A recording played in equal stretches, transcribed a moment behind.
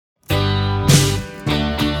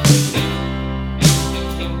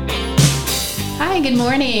Hi, good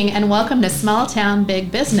morning, and welcome to Small Town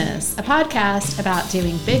Big Business, a podcast about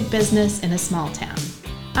doing big business in a small town.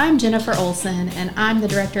 I'm Jennifer Olson, and I'm the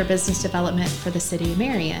Director of Business Development for the City of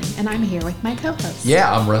Marion, and I'm here with my co-host.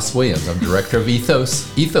 Yeah, I'm Russ Williams. I'm Director of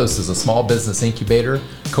Ethos. Ethos is a small business incubator,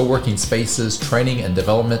 co-working spaces, training, and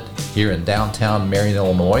development here in downtown Marion,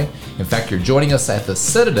 Illinois. In fact, you're joining us at the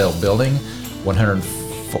Citadel building,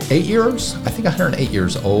 108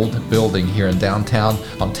 years old building here in downtown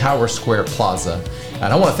on Tower Square Plaza. And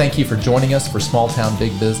I want to thank you for joining us for Small Town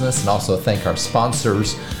Big Business, and also thank our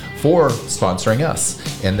sponsors for sponsoring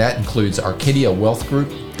us. And that includes Arcadia Wealth Group,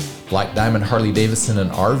 Black Diamond Harley Davidson and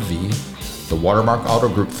RV, the Watermark Auto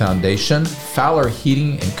Group Foundation, Fowler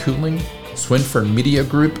Heating and Cooling, Swinford Media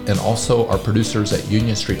Group, and also our producers at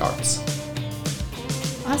Union Street Arts.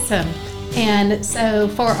 Awesome. And so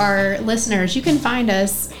for our listeners, you can find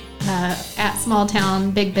us at Small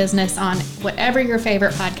Town Big Business on whatever your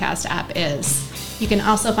favorite podcast app is. You can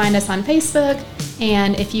also find us on Facebook,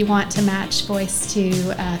 and if you want to match voice to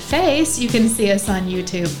face, you can see us on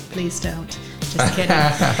YouTube. Please don't. Just kidding.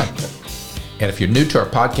 And if you're new to our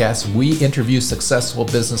podcast, we interview successful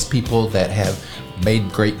business people that have made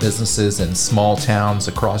great businesses in small towns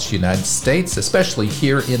across the United States, especially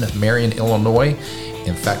here in Marion, Illinois.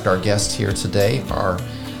 In fact, our guests here today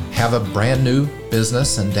have a brand new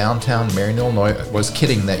business in downtown Marion, Illinois. I was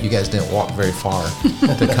kidding that you guys didn't walk very far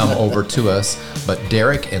to come over to us. But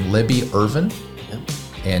Derek and Libby Ervin,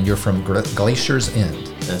 and you're from Glaciers End.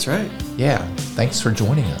 That's right. Yeah, thanks for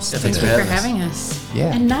joining us. Yeah, Thanks for having us.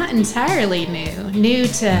 Yeah. And not entirely new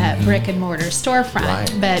to brick and mortar storefront,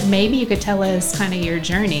 Right. but maybe you could tell us kind of your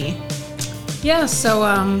journey. Yeah,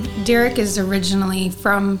 so Derek is originally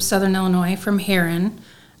from Southern Illinois, from Heron.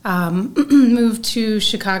 Moved to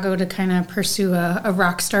Chicago to kind of pursue a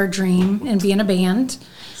rock star dream and be in a band.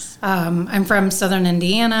 I'm from Southern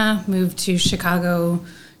Indiana, moved to Chicago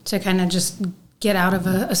to kind of just get out of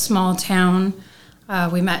a small town.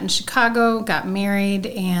 We met in Chicago, got married,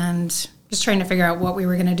 and just trying to figure out what we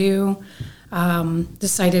were going to do.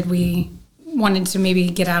 Decided we wanted to maybe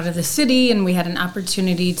get out of the city, and we had an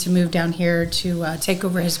opportunity to move down here to take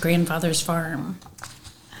over his grandfather's farm.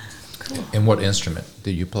 Cool. And what instrument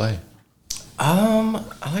do you play? I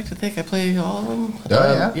like to think I play all of them.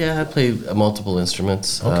 Oh, yeah? Yeah, I play multiple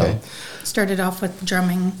instruments. Okay. Started off with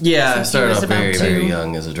drumming. Yeah, I since he started was off about very, 2. very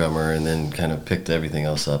young as a drummer, and then kind of picked everything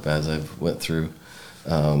else up as I went through.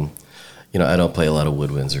 I don't play a lot of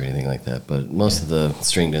woodwinds or anything like that, but most of the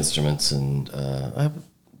stringed instruments, and I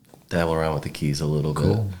dabble around with the keys a little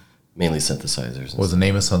bit, mainly synthesizers. What was the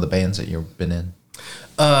name of some of the bands that you've been in?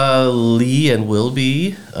 Lee and Will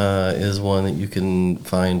Be is one that you can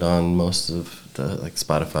find on most of the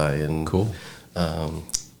Spotify and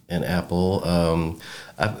and Apple.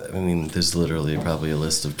 I mean, there's literally probably a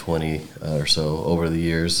list of 20 or so over the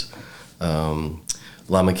years.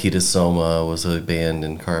 La Maquita Soma was a band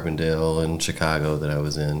in Carbondale and Chicago that I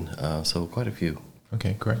was in, so quite a few.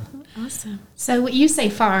 Okay, great. Awesome. So you say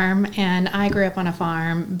farm, and I grew up on a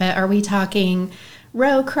farm, but are we talking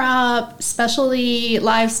row crop, specialty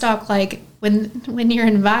livestock, like when you're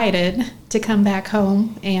invited to come back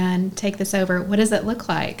home and take this over, what does it look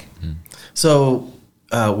like? So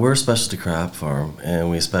we're a specialty crop farm, and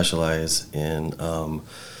we specialize in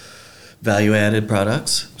value-added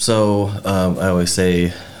products. So I always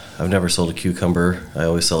say I've never sold a cucumber. I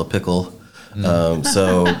always sell a pickle.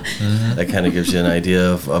 So that kind of gives you an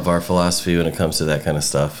idea of our philosophy when it comes to that kind of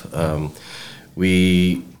stuff.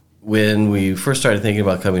 When we first started thinking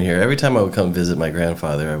about coming here, every time I would come visit my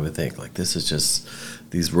grandfather, I would think, this is just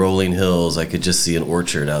these rolling hills. I could just see an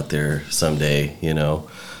orchard out there someday,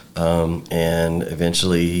 And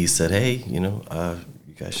eventually he said, hey, you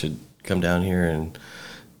guys should come down here and,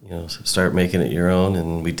 start making it your own.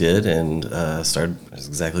 And we did, and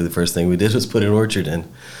exactly the first thing we did was put an orchard in.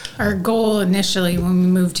 Our goal initially when we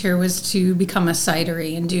moved here was to become a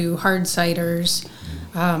cidery and do hard ciders.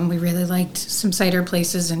 We really liked some cider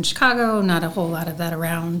places in Chicago, not a whole lot of that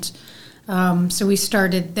around. So we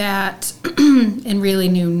started that and really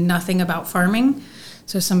knew nothing about farming.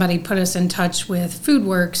 So somebody put us in touch with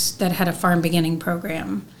FoodWorks that had a farm beginning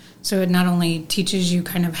program. So it not only teaches you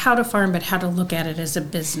kind of how to farm, but how to look at it as a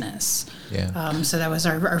business. Yeah. So that was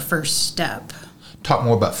our first step. Talk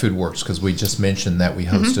more about FoodWorks, because we just mentioned that we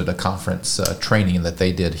hosted a conference training that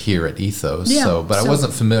they did here at Ethos. Yeah, But I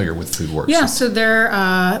wasn't familiar with FoodWorks. Yeah, so they're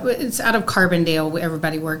it's out of Carbondale.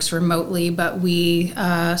 Everybody works remotely, but we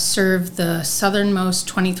serve the southernmost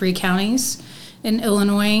 23 counties in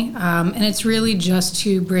Illinois, and it's really just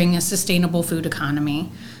to bring a sustainable food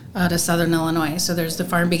economy to Southern Illinois. So there's the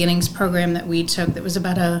Farm Beginnings program that we took that was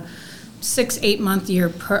about a 6-8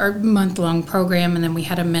 month long program, and then we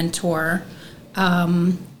had a mentor.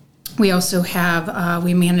 We also have,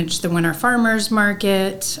 we manage the Winter Farmers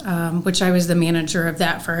Market, which I was the manager of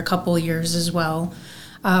that for a couple of years as well.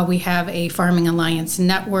 We have a Farming Alliance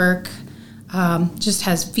network, just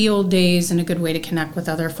has field days and a good way to connect with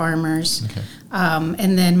other farmers. Okay.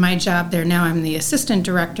 And then my job there now, I'm the assistant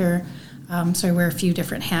director, so I wear a few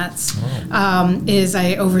different hats, is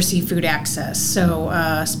I oversee food access.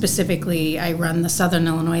 So specifically, I run the Southern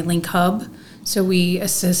Illinois Link Hub. So we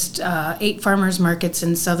assist 8 farmers markets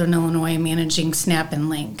in Southern Illinois managing SNAP and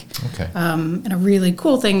Link. Okay. And a really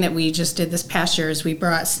cool thing that we just did this past year is we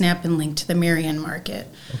brought SNAP and Link to the Marion market,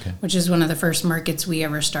 which is one of the first markets we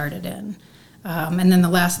ever started in. And then the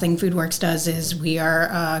last thing FoodWorks does is we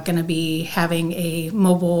are going to be having a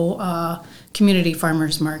mobile community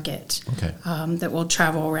farmers market that will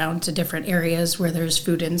travel around to different areas where there's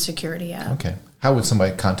food insecurity at. Okay. How would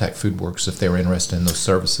somebody contact FoodWorks if they were interested in those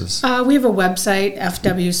services? We have a website,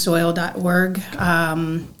 fwsoil.org,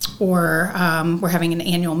 or we're having an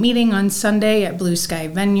annual meeting on Sunday at Blue Sky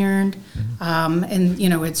Vineyard. And,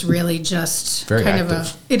 it's really just very kind active.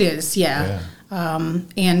 of it is, yeah.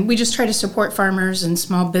 And we just try to support farmers and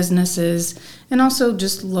small businesses and also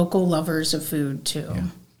just local lovers of food, too. Yeah.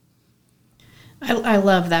 I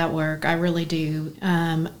love that work. I really do.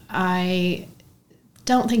 I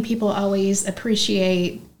don't think people always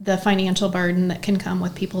appreciate the financial burden that can come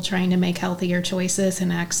with people trying to make healthier choices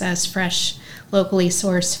and access fresh, locally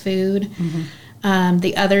sourced food.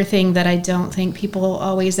 The other thing that I don't think people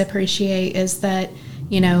always appreciate is that,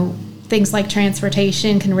 things like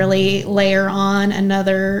transportation can really layer on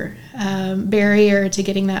another barrier to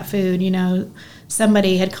getting that food.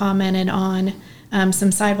 Somebody had commented on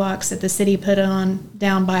some sidewalks that the city put on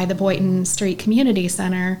down by the Boynton Street Community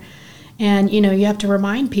Center. And, you have to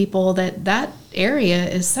remind people that area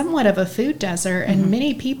is somewhat of a food desert. And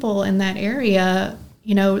many people in that area,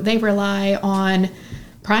 they rely on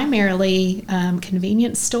primarily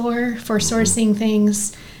convenience store for sourcing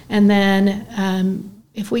things. And then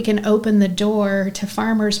if we can open the door to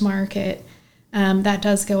farmers market, that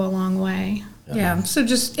does go a long way. Yeah, so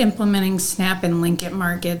just implementing SNAP and Link at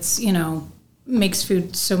markets, makes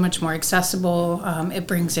food so much more accessible. It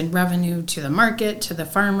brings in revenue to the market, to the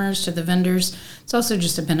farmers, to the vendors. It's also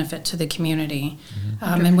just a benefit to the community.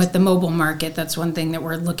 And with the mobile market, that's one thing that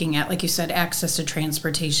we're looking at. Like you said, access to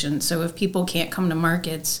transportation. So if people can't come to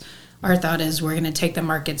markets, our thought is we're going to take the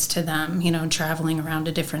markets to them, traveling around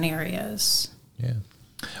to different areas. Yeah.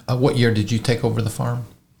 What year did you take over the farm?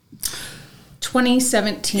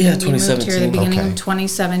 2017. Yeah, We moved here at the beginning Okay. of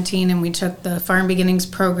 2017, and we took the Farm Beginnings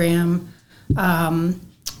program.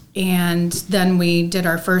 And then we did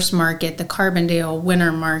our first market, the Carbondale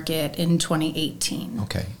Winter Market, in 2018.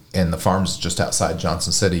 Okay. And the farm's just outside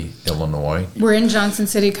Johnson City, Illinois. We're in Johnson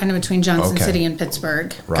City, kind of between Johnson Okay. City and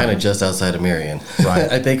Pittsburgh. Right. Kind of just outside of Marion.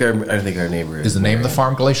 Right. I think our neighbor Is the name of the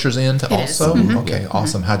farm Glaciers End is. also? Okay,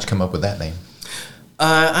 awesome. How'd you come up with that name?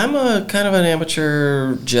 I'm a kind of an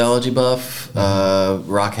amateur geology buff,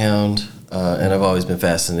 rock hound, and I've always been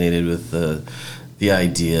fascinated with the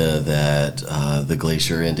idea that the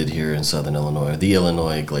glacier ended here in southern Illinois. The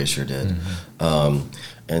Illinois glacier did.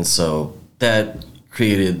 And so that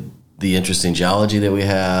created the interesting geology that we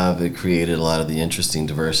have. It created a lot of the interesting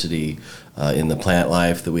diversity in the plant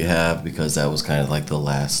life that we have, because that was kind of like the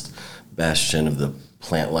last bastion of the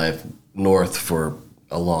plant life north for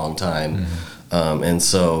a long time. And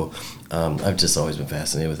so I've just always been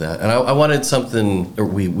fascinated with that. And I wanted something, or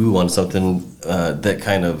we wanted something that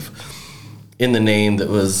kind of, in the name,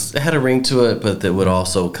 that had a ring to it, but that would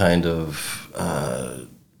also kind of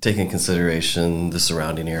take in consideration the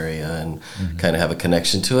surrounding area and kind of have a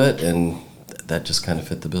connection to it. And that just kind of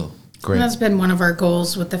fit the bill. Great. And that's been one of our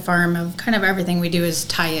goals with the farm, of kind of everything we do is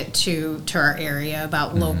tie it to our area,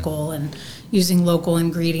 about local and using local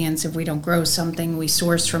ingredients. If we don't grow something, we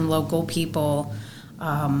source from local people.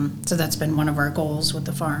 So that's been one of our goals with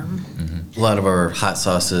the farm. A lot of our hot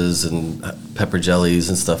sauces and pepper jellies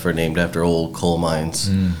and stuff are named after old coal mines,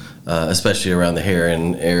 especially around the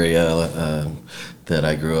Heron area that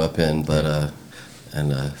I grew up in. But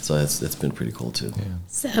so it's been pretty cool too. Yeah.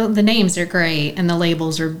 So the names are great and the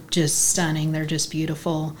labels are just stunning. They're just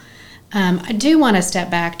beautiful. I do want to step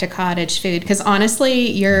back to cottage food, because honestly,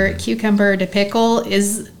 your cucumber to pickle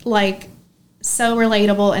is like so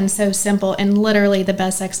relatable and so simple and literally the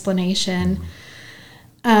best explanation.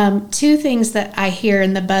 Two things that I hear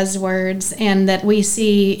in the buzzwords and that we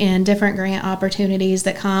see in different grant opportunities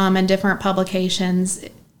that come in different publications,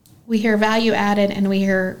 we hear value added and we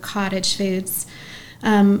hear cottage foods.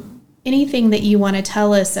 anything that you want to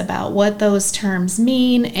tell us about what those terms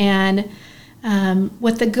mean, and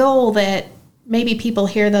with the goal that maybe people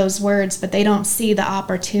hear those words, but they don't see the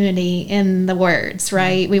opportunity in the words,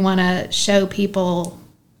 right? We want to show people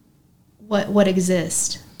what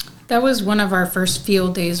exists. That was one of our first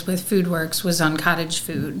field days with FoodWorks, was on cottage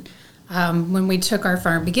food. When we took our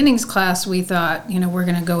Farm Beginnings class, we thought, we're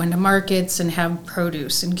going to go into markets and have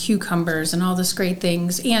produce and cucumbers and all this great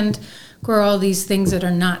things, and grow all these things that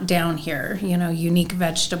are not down here, unique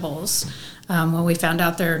vegetables. Well, we found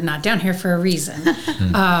out they're not down here for a reason.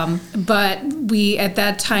 But at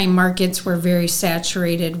that time, markets were very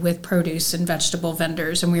saturated with produce and vegetable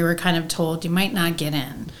vendors, and we were kind of told you might not get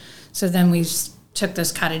in. So then we took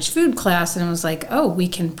this cottage food class, and it was like, oh, we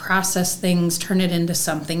can process things, turn it into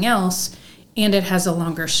something else, and it has a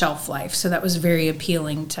longer shelf life. So that was very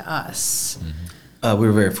appealing to us. We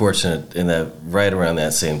were very fortunate in that right around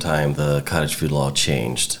that same time, the cottage food law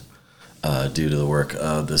changed due to the work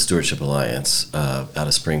of the Stewardship Alliance out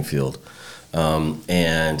of Springfield.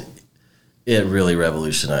 And it really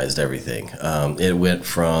revolutionized everything. It went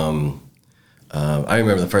from I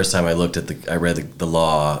remember the first time I read the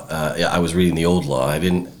law. I was reading the old law. I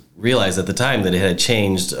didn't realize at the time that it had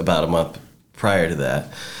changed about a month prior to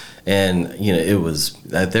that, and there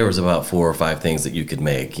was about 4 or 5 things that you could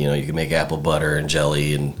make. You could make apple butter and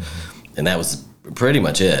jelly, and that was pretty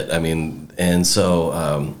much it. I mean, and so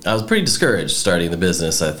I was pretty discouraged starting the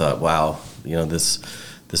business. I thought, wow,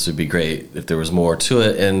 this would be great if there was more to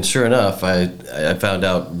it. And sure enough, I found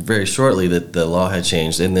out very shortly that the law had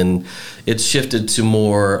changed. And then it shifted to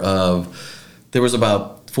more of, there was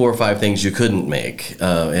about 4 or 5 things you couldn't make.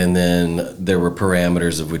 And then there were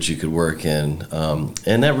parameters of which you could work in.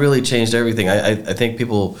 And that really changed everything. I think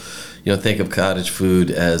people, think of cottage food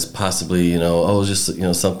as possibly,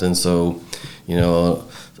 just, something so,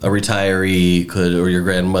 a retiree could, or your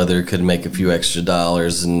grandmother could make a few extra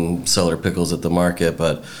dollars and sell her pickles at the market,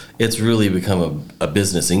 but it's really become a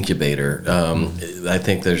business incubator. I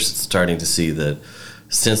think they're starting to see that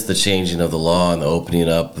since the changing of the law and the opening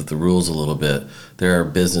up of the rules a little bit, there are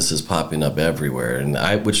businesses popping up everywhere,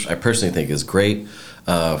 and which I personally think is great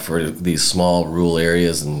for these small rural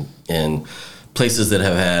areas and places that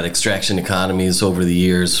have had extraction economies over the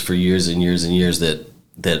years, for years and years and years,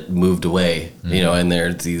 that moved away, and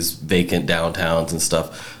there's these vacant downtowns and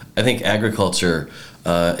stuff. I think agriculture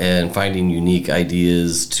and finding unique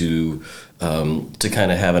ideas to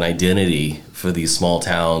kind of have an identity for these small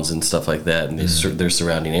towns and stuff like that, and their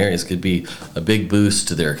surrounding areas could be a big boost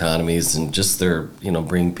to their economies and just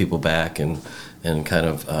bring people back and kind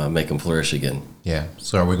of make them flourish again. Yeah.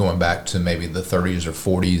 So are we going back to maybe the 30s or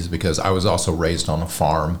 40s? Because I was also raised on a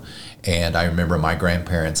farm, and I remember my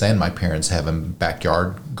grandparents and my parents having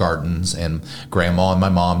backyard gardens, and grandma and my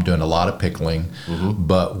mom doing a lot of pickling. Mm-hmm.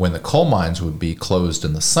 But when the coal mines would be closed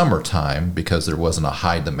in the summertime because there wasn't a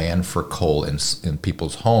high demand for coal in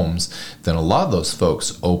people's homes, then a lot of those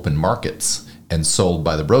folks opened markets and sold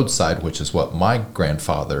by the roadside, which is what my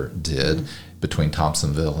grandfather did. Mm-hmm. Between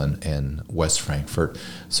Thompsonville and West Frankfort.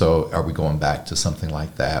 So are we going back to something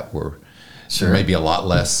like that where there may be a lot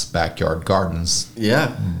less backyard gardens,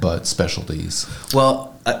 but specialties?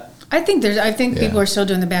 Well, I think people are still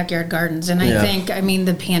doing the backyard gardens, and I think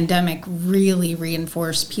the pandemic really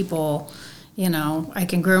reinforced people. I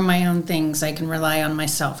can grow my own things. I can rely on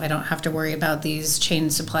myself. I don't have to worry about these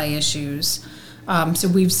chain supply issues. So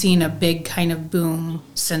we've seen a big kind of boom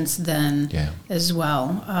since then as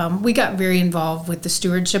well. We got very involved with the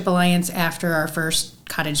Stewardship Alliance after our first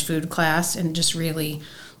cottage food class and just really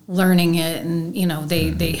learning it. And,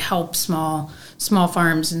 they help small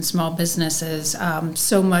farms and small businesses.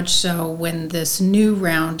 So much so when this new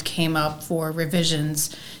round came up for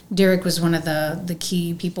revisions, Derek was one of the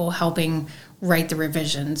key people helping write the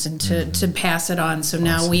revisions and to pass it on. So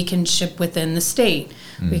now we can ship within the state.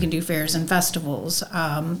 We can do fairs and festivals.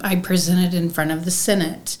 I presented in front of the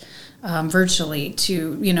Senate virtually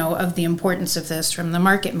of the importance of this from the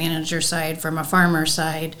market manager side, from a farmer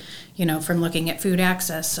side, from looking at food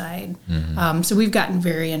access side. So we've gotten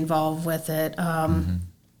very involved with it.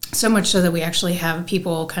 So much so that we actually have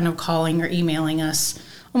people kind of calling or emailing us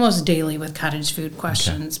almost daily with cottage food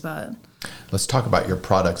questions. But let's talk about your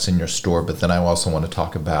products in your store, but then I also want to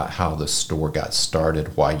talk about how the store got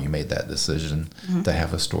started, why you made that decision to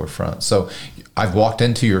have a storefront. So I've walked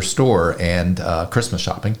into your store and Christmas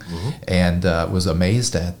shopping and was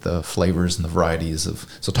amazed at the flavors and the varieties of.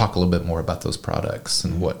 So talk a little bit more about those products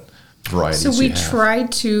and what varieties you have. So we try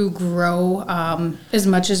to grow as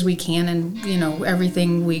much as we can, and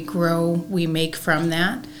everything we grow, we make from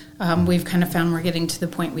that. We've kind of found we're getting to the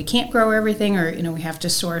point we can't grow everything, or we have to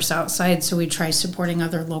source outside, so we try supporting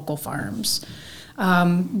other local farms.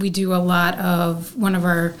 We do a lot of, one of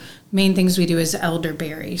our main things we do is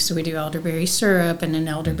elderberry. So we do elderberry syrup and an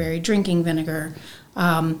elderberry drinking vinegar.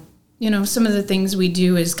 Some of the things we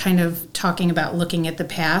do is kind of talking about looking at the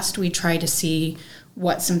past. We try to see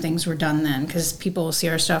what some things were done then, because people will see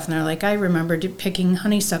our stuff and they're like, I remember picking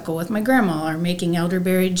honeysuckle with my grandma or making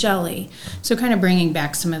elderberry jelly. So kind of bringing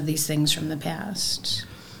back some of these things from the past.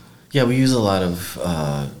 Yeah, we use a lot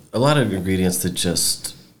of ingredients that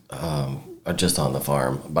just are just on the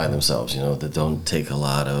farm by themselves, that don't take a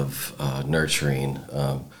lot of nurturing.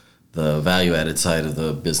 The value-added side of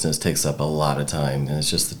the business takes up a lot of time, and it's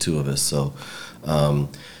just the two of us. So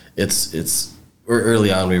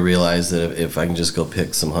early on we realized that if I can just go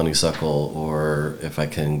pick some honeysuckle, or if I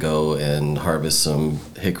can go and harvest some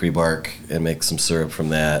hickory bark and make some syrup from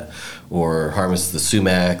that, or harvest the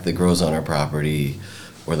sumac that grows on our property,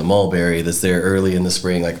 or the mulberry that's there early in the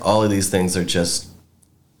spring, like all of these things are just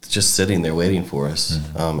sitting there waiting for us.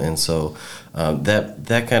 And so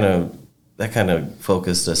that kind of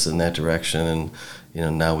focused us in that direction.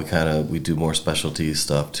 And now we do more specialty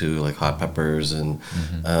stuff too, like hot peppers, and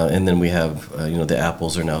then we have the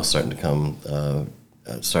apples are now starting to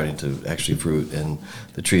actually fruit, and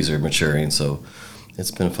the trees are maturing. So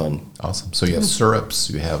it's been fun. Awesome. So you have syrups,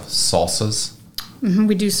 you have salsas.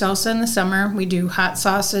 We do salsa in the summer. We do hot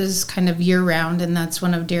sauces kind of year round, and that's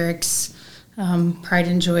one of Derek's pride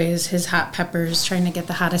and joy is his hot peppers, trying to get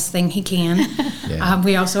the hottest thing he can. Yeah.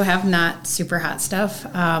 We also have not super hot stuff.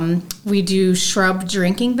 We do shrub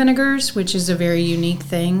drinking vinegars, which is a very unique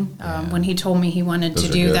thing. When he told me he wanted to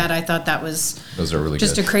do that, I thought that was those are really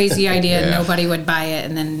just good. A crazy idea. Yeah. Nobody would buy it,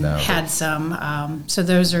 and then had some. So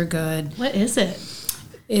those are good. What is it?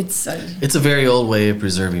 It's a very old way of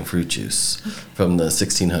preserving fruit juice from the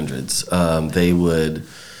 1600s. They would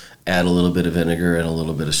add a little bit of vinegar and a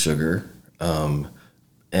little bit of sugar.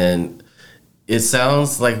 And it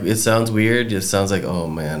sounds weird. It sounds like, oh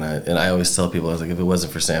man. I always tell people, I was like, if it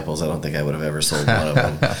wasn't for samples, I don't think I would have ever sold one of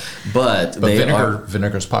them. But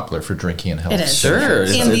vinegar's popular for drinking and health. It is. Sure.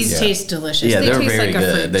 And these taste delicious. Yeah, they they're taste very like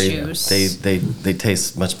good. A fruit juice. They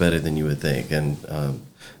taste much better than you would think. And,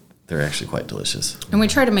 they're actually quite delicious. And we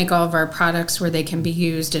try to make all of our products where they can be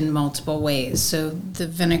used in multiple ways. So the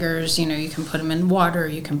vinegars, you can put them in water,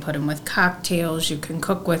 you can put them with cocktails, you can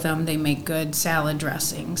cook with them. They make good salad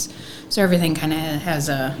dressings. So everything kind of has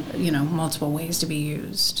multiple ways to be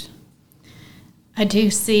used. I do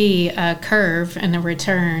see a curve and a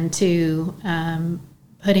return to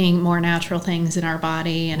putting more natural things in our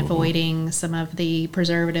body and avoiding some of the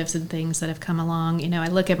preservatives and things that have come along. I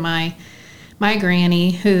look at my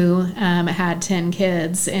granny who had 10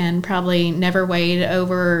 kids and probably never weighed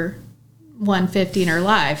over 150 in her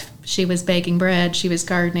life. She was baking bread, she was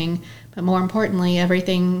gardening, but more importantly,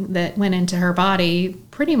 everything that went into her body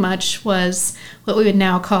pretty much was what we would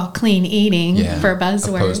now call clean eating for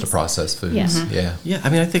buzzwords. Opposed to processed foods. Yeah. Mm-hmm. Yeah.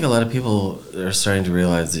 I mean, I think a lot of people are starting to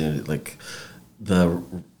realize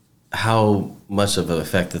how much of an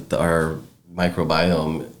effect that our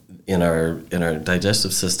microbiome in our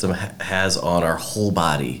digestive system has on our whole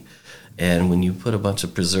body. And when you put a bunch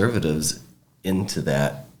of preservatives into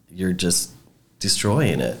that, you're just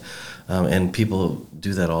destroying it. And people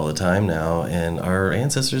do that all the time now, and our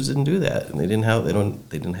ancestors didn't do that, and they didn't have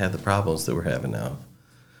the problems that we're having now.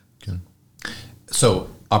 Good. So,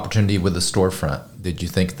 opportunity with the storefront. Did you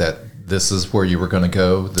think that this is where you were going to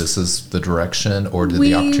go? This is the direction, or did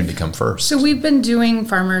the opportunity come first? So we've been doing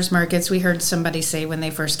farmers markets. We heard somebody say when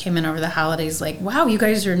they first came in over the holidays, like, wow, you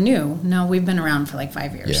guys are new. No, we've been around for like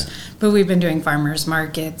 5 years. Yeah. But we've been doing farmers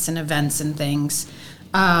markets and events and things.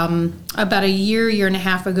 About a year and a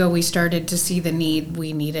half ago, we started to see the need.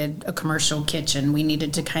 We needed a commercial kitchen. We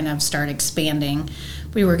needed to kind of start expanding.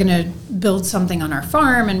 We were going to build something on our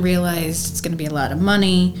farm and realized it's going to be a lot of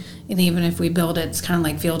money. And even if we build it, it's kind of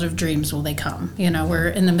like Field of Dreams. Will they come? We're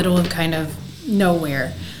in the middle of kind of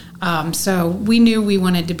nowhere. So we knew we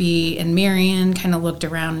wanted to be in Marion, kind of looked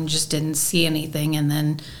around and just didn't see anything. And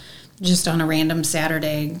then just on a random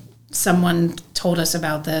Saturday, someone told us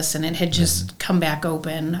about this, and it had just come back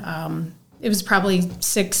open. It was probably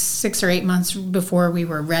six or 8 months before we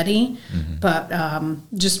were ready, but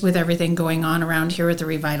just with everything going on around here with the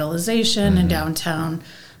revitalization and downtown,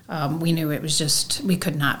 we knew it was just, we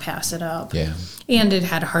could not pass it up. Yeah. And it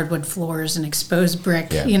had hardwood floors and exposed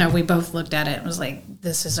brick. Yeah. We both looked at it and was like,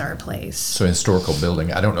 this is our place. So historical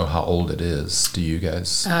building. I don't know how old it is. Do you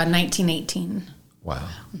guys? 1918. Wow.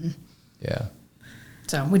 Mm-hmm. Yeah.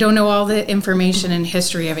 So we don't know all the information and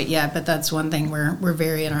history of it yet, but that's one thing we're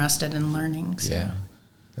very interested in learning. So. Yeah.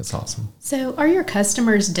 That's awesome. So are your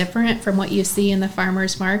customers different from what you see in the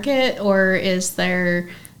farmer's market, or is there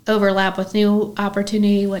overlap with new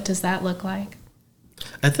opportunity? What does that look like?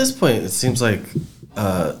 At this point, it seems like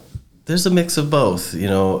there's a mix of both.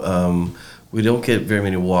 We don't get very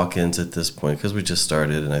many walk-ins at this point because we just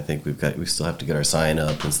started, and I think we still have to get our sign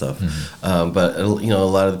up and stuff. Mm-hmm. But a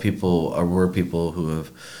lot of the people were people who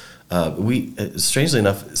have. Strangely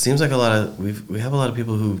enough, it seems like we have a lot of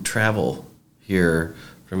people who travel here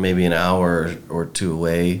from maybe an hour or two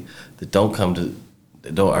away that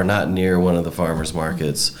are not near one of the farmers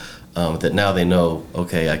markets. That now they know,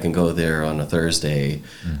 okay, I can go there on a Thursday,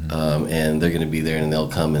 mm-hmm. And they're going to be there, and they'll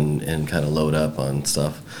come and kind of load up on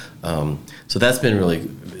stuff. So that's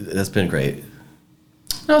been great.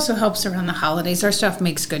 It also helps around the holidays. Our stuff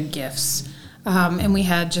makes good gifts. And we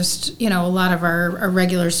had just, a lot of our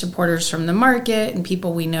regular supporters from the market and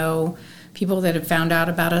people we know, people that have found out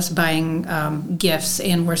about us buying gifts,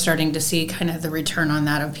 and we're starting to see kind of the return on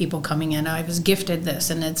that of people coming in. I was gifted this,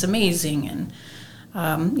 and it's amazing. And,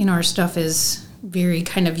 our stuff is very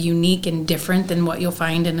kind of unique and different than what you'll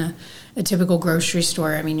find in a typical grocery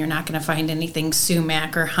store. I mean, you're not going to find anything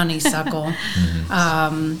sumac or honeysuckle.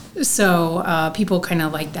 Mm-hmm. So people kind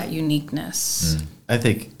of like that uniqueness. Mm. I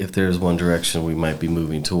think if there's one direction we might be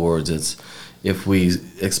moving towards, it's if we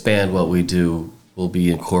expand what we do, we'll be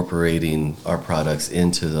incorporating our products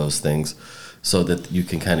into those things so that you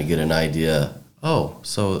can kind of get an idea. Oh,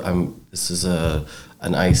 so this is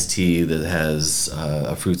an iced tea that has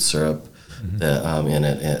a fruit syrup mm-hmm. that in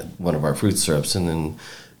it, one of our fruit syrups, and then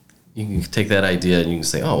you can take that idea and you can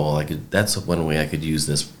say, oh, well, that's one way I could use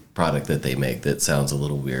this product that they make that sounds a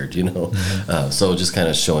little weird, Mm-hmm. So just kind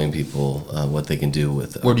of showing people what they can do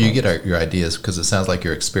with it. Where do you get your ideas? Because it sounds like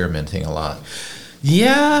you're experimenting a lot.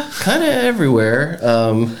 Yeah, kind of everywhere.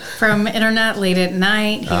 From internet late at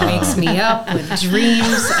night, he wakes me up with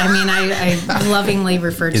dreams. I mean, I lovingly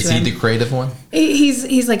refer to him. Is he the creative one?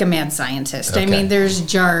 He's like a mad scientist. Okay. I mean, there's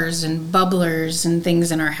jars and bubblers and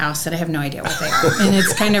things in our house that I have no idea what they are. And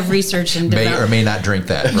it's kind of research and development. May or may not drink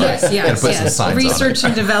that, right? Yes. Put some signs research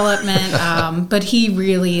on it. and development. But he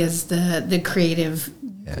really is the creative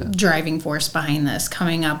driving force behind this,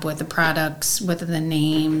 coming up with the products, with the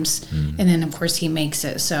names, and then of course he makes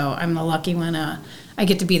it. So I'm the lucky one. I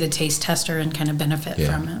get to be the taste tester and kind of benefit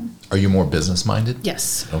from it. Are you more business minded?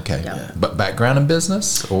 Yes. Okay. Yeah. But background in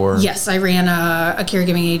business, or? Yes, I ran a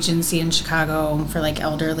caregiving agency in Chicago for like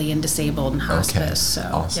elderly and disabled and hospice. Okay.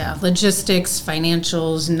 So Awesome. Logistics,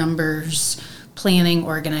 financials, numbers, planning,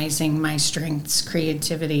 organizing, my strengths,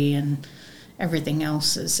 creativity, and everything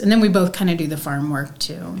else is, and then we both kind of do the farm work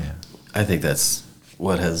too. Yeah. I think that's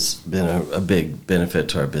what has been a big benefit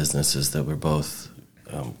to our business is that we're both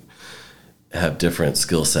have different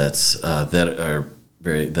skill sets that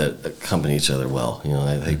accompany each other well.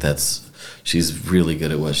 I think she's really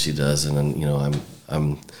good at what she does, and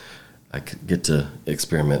then I get to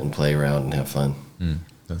experiment and play around and have fun.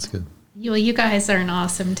 That's good. Well, you guys are an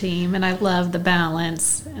awesome team, and I love the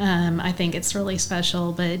balance. I think it's really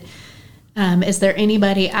special, but is there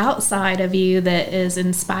anybody outside of you that is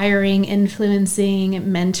inspiring, influencing,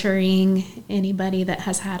 mentoring, anybody that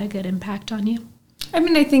has had a good impact on you? I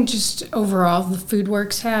mean, I think just overall the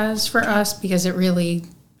FoodWorks has for us, because it really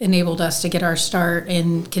enabled us to get our start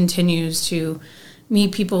and continues to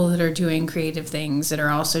meet people that are doing creative things, that are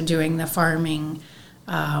also doing the farming.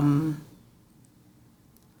 I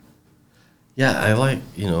like,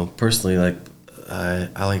 personally,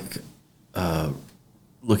 I like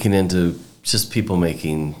looking into just people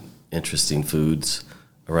making interesting foods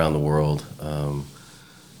around the world.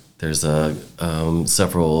 There's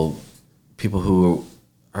several people who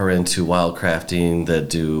are into wild crafting that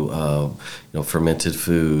do fermented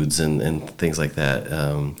foods and things like that.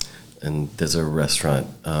 And there's a restaurant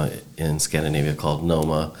in Scandinavia called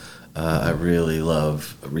Noma. I really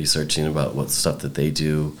love researching about what stuff that they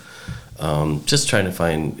do. Just trying to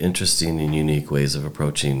find interesting and unique ways of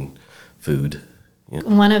approaching food.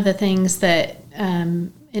 One of the things that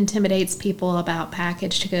intimidates people about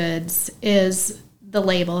packaged goods is the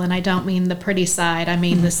label, and I don't mean the pretty side. I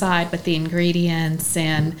mean the side with the ingredients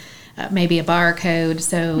and maybe a barcode.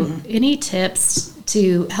 So any tips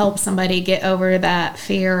to help somebody get over that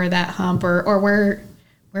fear or that hump, or where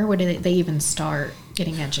would they even start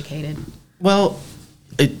getting educated? Well,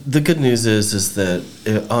 the good news is that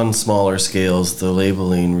on smaller scales, the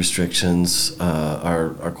labeling restrictions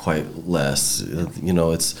are quite less.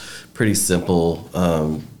 It's pretty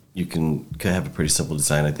simple. You can have a pretty simple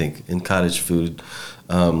design. I think in cottage food,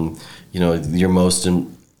 your most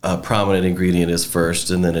prominent ingredient is first,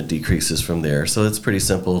 and then it decreases from there. So it's pretty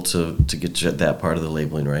simple to get that part of the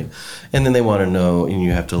labeling right. And then they want to know, and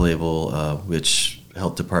you have to label which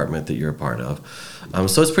health department that you're a part of.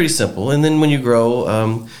 So it's pretty simple. And then when you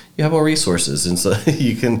grow, you have more resources, and so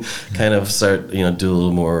you can kind of start, do a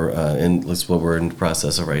little more. And that's what we're in the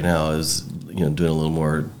process of right now is, doing a little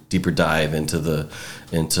more deeper dive into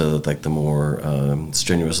like the more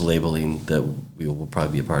strenuous labeling that we will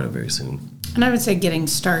probably be a part of very soon. And I would say getting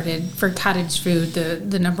started for cottage food,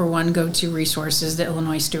 the number one go-to resource is the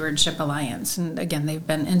Illinois Stewardship Alliance. And again, they've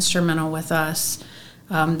been instrumental with us.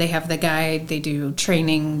 They have the guide, they do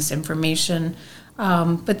trainings, information.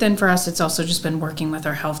 But then for us, it's also just been working with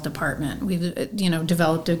our health department. We've,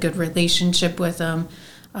 developed a good relationship with them.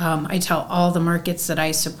 I tell all the markets that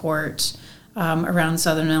I support around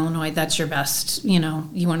Southern Illinois, that's your best. You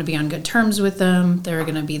want to be on good terms with them. They're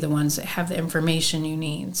going to be the ones that have the information you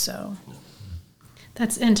need. So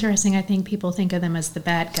that's interesting. I think people think of them as the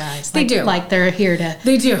bad guys. They do. Like they're here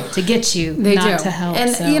to get you, not to help.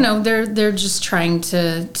 And they're just trying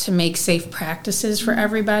to make safe practices for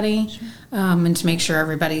everybody, and to make sure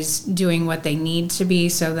everybody's doing what they need to be.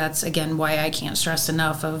 So that's again why I can't stress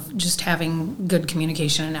enough of just having good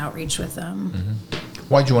communication and outreach with them. Mm-hmm.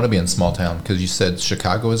 Why'd you want to be in small town? Because you said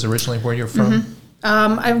Chicago is originally where you're from.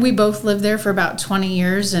 Mm-hmm. We both lived there for about 20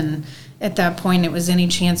 years, and at that point, it was any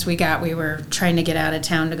chance we got. We were trying to get out of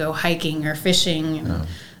town to go hiking or fishing.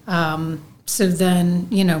 So then,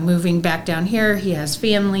 moving back down here, he has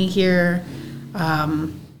family here.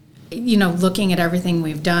 Looking at everything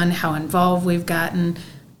we've done, how involved we've gotten,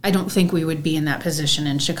 I don't think we would be in that position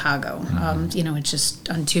in Chicago. Mm-hmm. It's just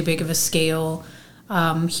on too big of a scale.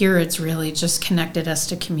 Here, it's really just connected us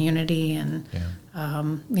to community and,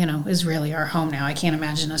 is really our home now. I can't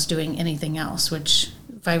imagine us doing anything else, which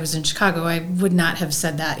if I was in Chicago, I would not have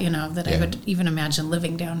said that, I would even imagine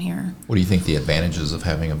living down here. What do you think the advantages of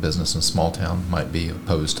having a business in small town might be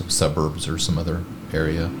opposed to suburbs or some other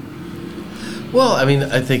area? Well, I mean,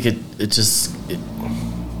 I think it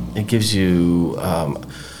gives you,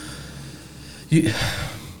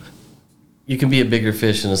 you can be a bigger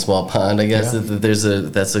fish in a small pond, I guess. Yeah.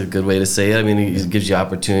 That's a good way to say it. I mean, it gives you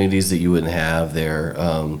opportunities that you wouldn't have there.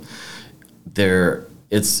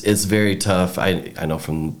 It's very tough. I know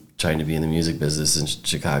from trying to be in the music business in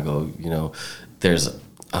Chicago, there's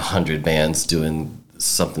 100 bands doing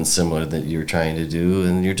something similar that you're trying to do,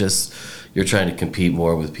 and you're trying to compete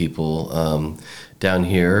more with people. Down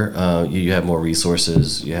here, you have more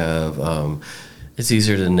resources. You have it's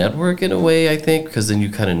easier to network in a way, I think, because then you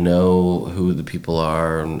kind of know who the people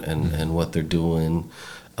are and what they're doing.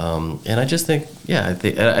 And I just think,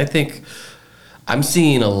 I think I'm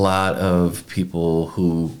seeing a lot of people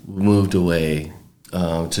who moved away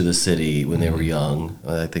to the city when they were young.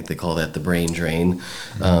 I think they call that the brain drain,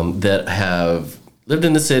 that have lived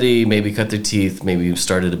in the city, maybe cut their teeth, maybe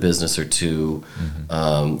started a business or two,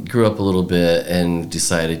 grew up a little bit and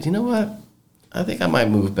decided, you know what? I think I might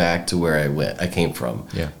move back to where I came from,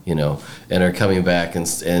 and are coming back and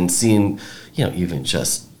seeing, even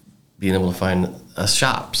just being able to find a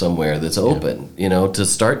shop somewhere that's open, to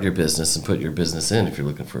start your business and put your business in. If you're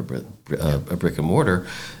looking for a brick and mortar,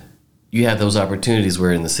 you have those opportunities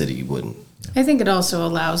where in the city you wouldn't. I think it also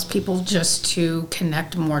allows people just to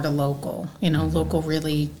connect more to local. Local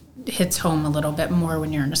really hits home a little bit more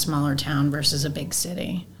when you're in a smaller town versus a big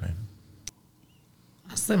city. Right.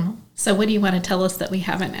 Awesome. So what do you want to tell us that we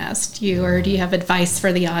haven't asked you, or do you have advice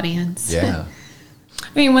for the audience? Yeah.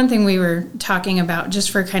 I mean, one thing we were talking about just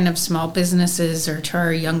for kind of small businesses or to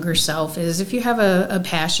our younger self is if you have a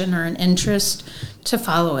passion or an interest, to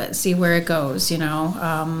follow it, see where it goes,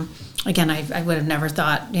 Again, I would have never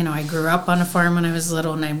thought, I grew up on a farm when I was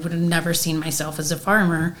little, and I would have never seen myself as a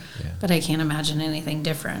farmer, but I can't imagine anything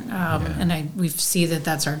different. And we see that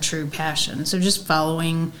that's our true passion. So just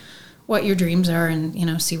following what your dreams are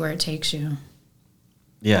and, see where it takes you.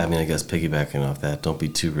 Yeah, I mean, I guess piggybacking off that, don't be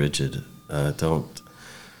too rigid. Don't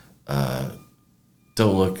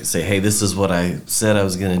look and say, hey, this is what I said I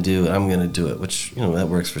was going to do, and I'm going to do it, which, that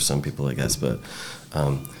works for some people, I guess. But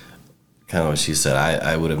kind of what she said,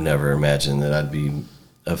 I would have never imagined that I'd be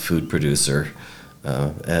a food producer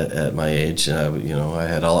at my age. I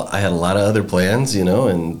had a lot of other plans,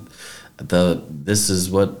 and this is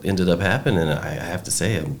what ended up happening. And I have to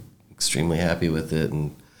say, I'm extremely happy with it,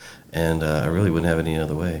 and I really wouldn't have it any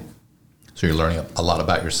other way. So you're learning a lot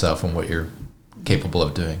about yourself and what you're capable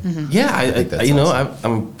of doing. Mm-hmm. Yeah,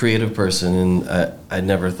 I'm a creative person, and I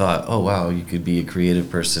never thought, oh wow, you could be a creative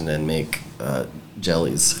person and make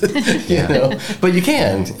jellies, you know. But you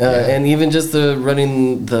can, and even just the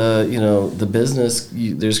running the business.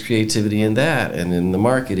 There's creativity in that, and in the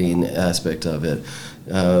marketing aspect of it,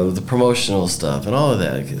 the promotional stuff, and all of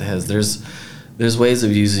that. There's ways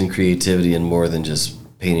of using creativity in more than just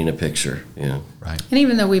painting a picture, you know. Right. And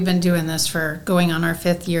even though we've been doing this for going on our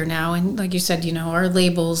 5th year now, and like you said, you know, our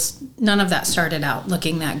labels, none of that started out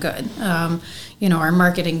looking that good. You know, our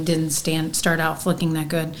marketing didn't start out looking that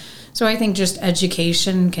good. So I think just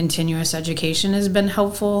education, continuous education has been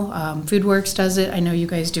helpful. FoodWorks does it. I know you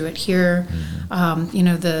guys do it here. Mm-hmm. You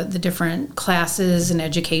know, the different classes and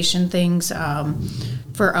education things.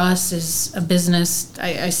 For us as a business,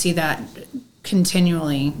 I see that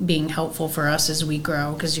continually being helpful for us as we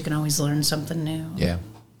grow, because you can always learn something new. Yeah,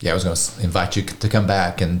 I was going to invite you to come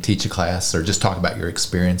back and teach a class or just talk about your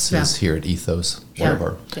experiences here at Ethos, one of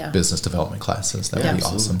our business development classes. That would be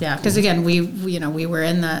awesome. Yeah, because again, we were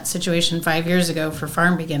in that situation 5 years ago for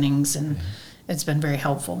Farm Beginnings, and it's been very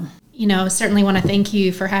helpful. You know, certainly want to thank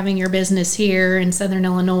you for having your business here in Southern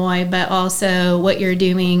Illinois, but also what you're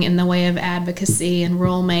doing in the way of advocacy and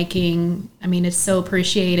rulemaking. I mean, it's so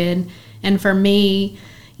appreciated. And for me,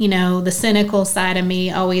 you know, the cynical side of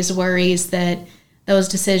me always worries that those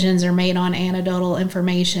decisions are made on anecdotal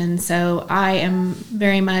information. So I am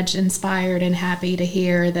very much inspired and happy to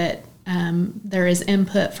hear that there is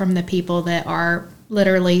input from the people that are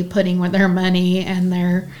literally putting their money and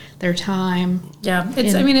their time. Yeah,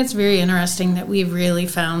 it's very interesting that we've really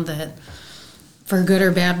found that, for good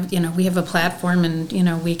or bad, you know, we have a platform, and you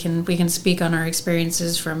know, we can speak on our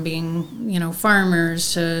experiences from being, you know,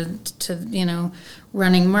 farmers to you know,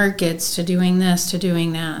 running markets, to doing this, to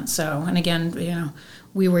doing that. So, and again, you know,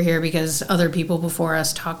 we were here because other people before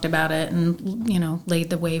us talked about it and, you know, laid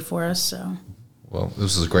the way for us. So, well,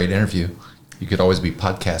 this was a great interview. You could always be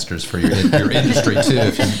podcasters for your industry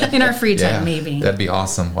too. In our free time, maybe. That'd be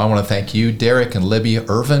awesome. Well, I want to thank you, Derek and Libby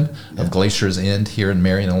Ervin of Glaciers End here in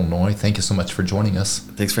Marion, Illinois. Thank you so much for joining us.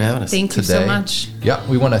 Thanks for having us. Thank you so much. Yeah,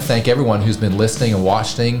 we want to thank everyone who's been listening and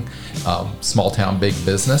watching Small Town Big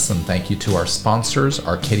Business, and thank you to our sponsors,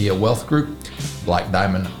 Arcadia Wealth Group, Black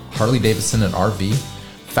Diamond Harley Davidson and RV,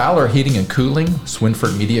 Fowler Heating and Cooling,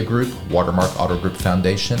 Swinford Media Group, Watermark Auto Group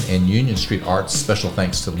Foundation, and Union Street Arts. Special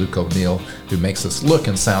thanks to Luke O'Neill, who makes us look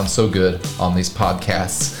and sound so good on these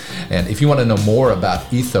podcasts. And if you want to know more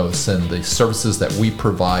about Ethos and the services that we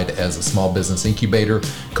provide as a small business incubator,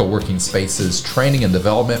 co-working spaces, training and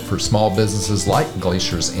development for small businesses like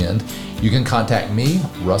Glaciers End, you can contact me,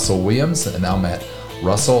 Russell Williams, and I'm at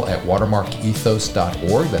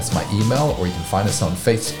russell@watermarkethos.org. That's my email, or you can find us on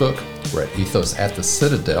Facebook. We're at Ethos at the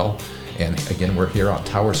Citadel. And again, we're here on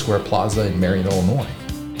Tower Square Plaza in Marion, Illinois.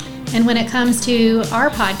 And when it comes to our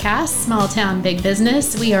podcast, Small Town Big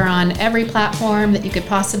Business, we are on every platform that you could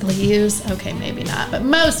possibly use. Okay, maybe not, but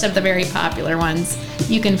most of the very popular ones,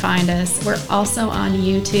 you can find us. We're also on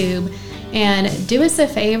YouTube. And do us a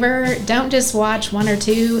favor, don't just watch one or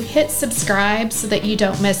two, hit subscribe so that you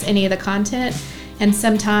don't miss any of the content. And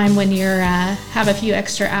sometime when you're have a few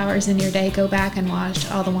extra hours in your day, go back and watch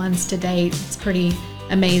all the ones to date. It's pretty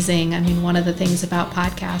amazing. I mean, one of the things about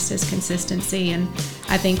podcasts is consistency, and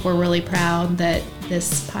I think we're really proud that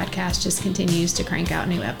this podcast just continues to crank out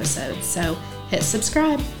new episodes. So hit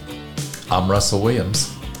subscribe. I'm Russell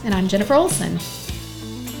Williams. And I'm Jennifer Olson.